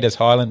 Crusaders,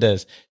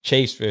 Highlanders,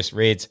 Chiefs versus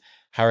Reds,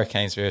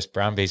 Hurricanes versus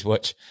Brumbies,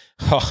 which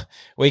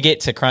we get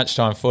to crunch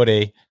time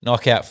footy,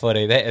 knockout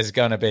footy. That is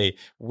going to be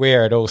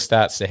where it all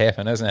starts to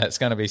happen, isn't it? It's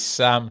going to be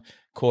some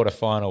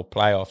quarterfinal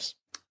playoffs.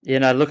 Yeah,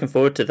 no, looking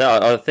forward to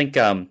that. I think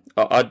I'm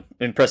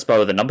impressed by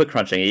all the number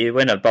crunching. You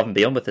went above and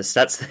beyond with the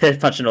stats there,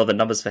 punching all the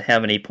numbers for how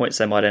many points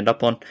they might end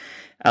up on.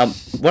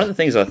 One of the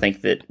things I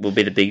think that will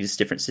be the biggest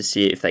difference this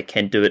year, if they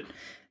can do it,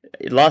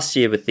 last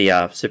year with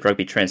the Super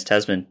Rugby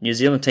Trans-Tasman, New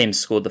Zealand team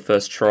scored the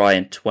first try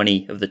in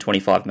 20 of the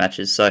 25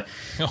 matches. So,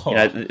 the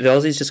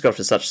Aussies just got off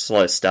to such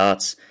slow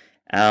starts.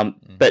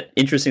 But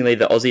interestingly,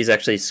 the Aussies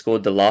actually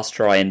scored the last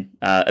try in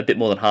a bit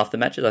more than half the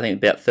matches. I think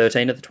about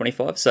 13 of the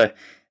 25. So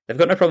they've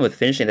got no problem with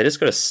finishing. They just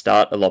got to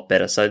start a lot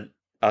better. So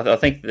I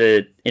think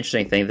the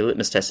interesting thing, the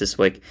litmus test this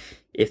week,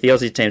 if the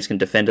Aussie teams can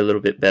defend a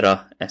little bit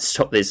better and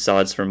stop these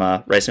sides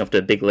from racing off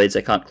to big leads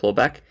they can't claw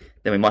back,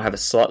 then we might have a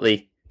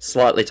slightly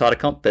tighter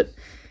comp. But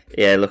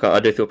yeah, look, I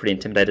do feel pretty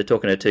intimidated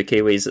talking to two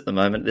Kiwis at the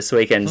moment. This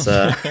weekend's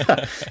going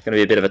to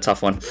be a bit of a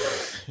tough one.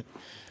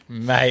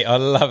 Mate, I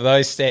love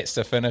those stats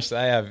to finish.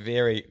 They are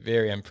very,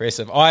 very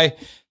impressive.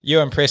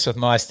 You're impressed with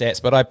my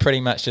stats, but I pretty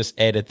much just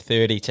added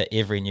 30 to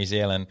every New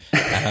Zealand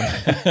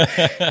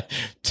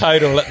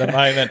total at the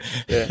moment.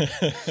 Yeah.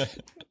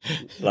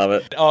 Love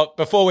it.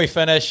 Before we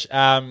finish,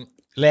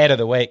 Lad of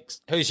the Week,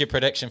 who's your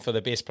prediction for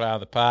the best player of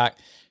the park?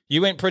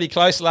 You went pretty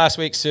close last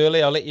week,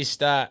 Surly. I'll let you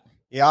start.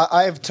 Yeah,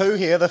 I have two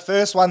here. The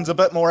first one's a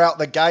bit more out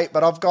the gate,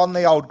 but I've gone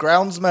the old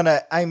groundsman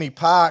at Amy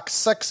Park,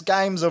 6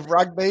 games of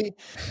rugby,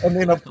 and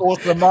then, of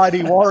course, the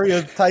mighty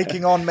Warriors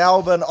taking on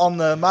Melbourne on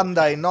the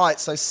Monday night.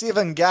 So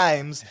 7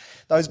 games.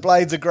 Those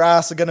blades of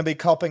grass are going to be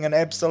copping an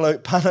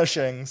absolute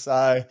punishing.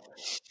 So,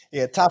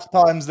 yeah, tough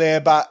times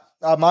there. But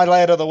my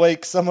lad of the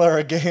week, similar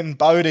again,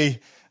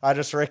 Bodie. I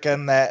just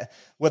reckon that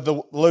with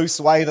the loose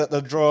way that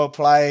the draw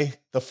play,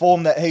 the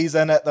form that he's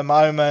in at the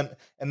moment,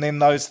 and then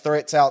those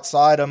threats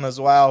outside him as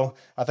well,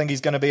 I think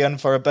he's going to be in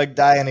for a big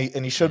day,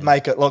 and he should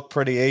make it look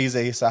pretty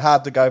easy. So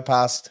hard to go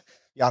past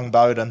young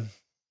Bowden.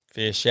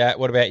 Fair shout.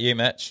 What about you,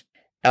 Mitch?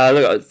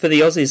 Look, for the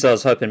Aussies, I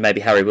was hoping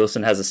maybe Harry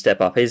Wilson has a step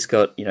up. He's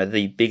got,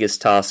 the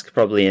biggest task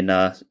probably in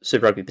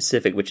Super Rugby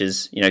Pacific, which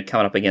is,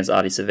 coming up against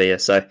Ardie Sevilla.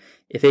 So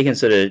if he can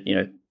sort of,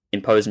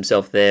 impose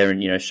himself there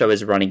and, show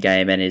his running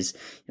game and his,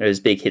 his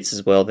big hits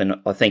as well,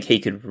 then I think he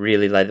could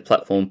really lay the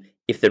platform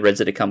if the Reds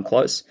are to come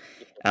close.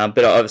 But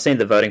I've seen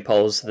the voting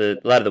polls. The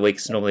lad of the week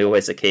is normally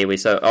always a Kiwi,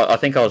 so I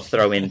think I'll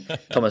throw in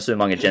Thomas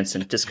Umunga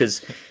Jensen just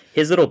because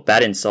his little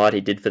bat inside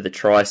he did for the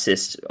try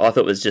assist I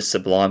thought was just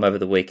sublime over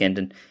the weekend.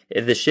 And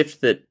the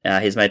shift that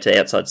he's made to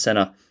outside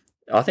centre,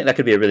 I think that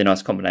could be a really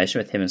nice combination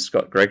with him and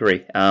Scott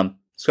Gregory.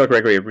 Scott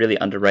Gregory, a really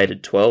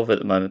underrated 12 at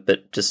the moment,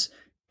 but just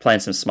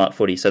playing some smart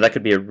footy. So that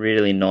could be a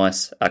really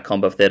nice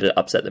combo if they're to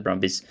upset the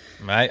Brumbies.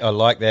 Mate, I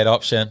like that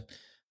option.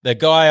 The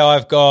guy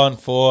I've gone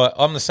for,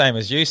 I'm the same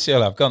as you,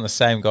 Seal. I've gone the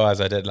same guy as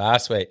I did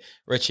last week,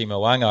 Richie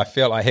Mo'unga. I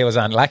felt like he was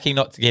unlucky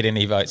not to get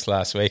any votes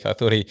last week. I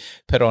thought he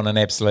put on an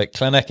absolute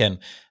clinic, and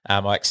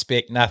I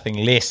expect nothing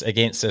less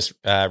against this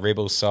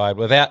Rebels side.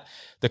 Without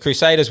the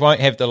Crusaders won't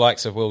have the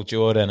likes of Will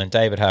Jordan and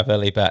David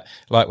Havili, but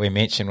like we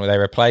mentioned, they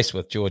replaced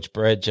with George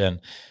Bridge and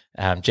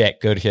Jack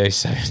Goodhue,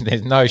 so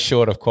there's no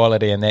short of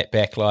quality in that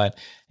backline,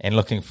 and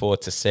looking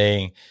forward to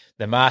seeing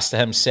the master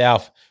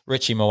himself,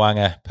 Richie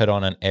Mo'unga, put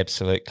on an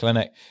absolute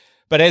clinic.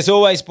 But as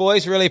always,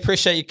 boys, really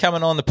appreciate you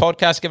coming on the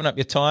podcast, giving up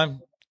your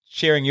time,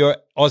 sharing your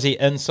Aussie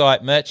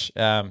insight, Mitch.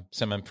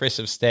 Some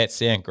impressive stats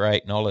there and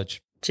great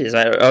knowledge. Cheers,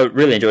 mate. I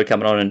really enjoyed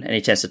coming on and any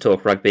chance to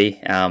talk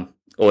rugby.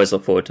 Always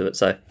look forward to it.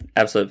 So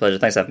absolute pleasure.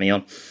 Thanks for having me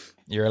on.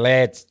 You're a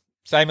lad.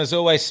 Same as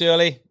always,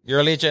 Surly.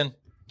 You're a legend.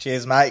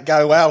 Cheers, mate.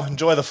 Go well.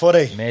 Enjoy the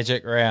footy.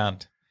 Magic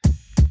round.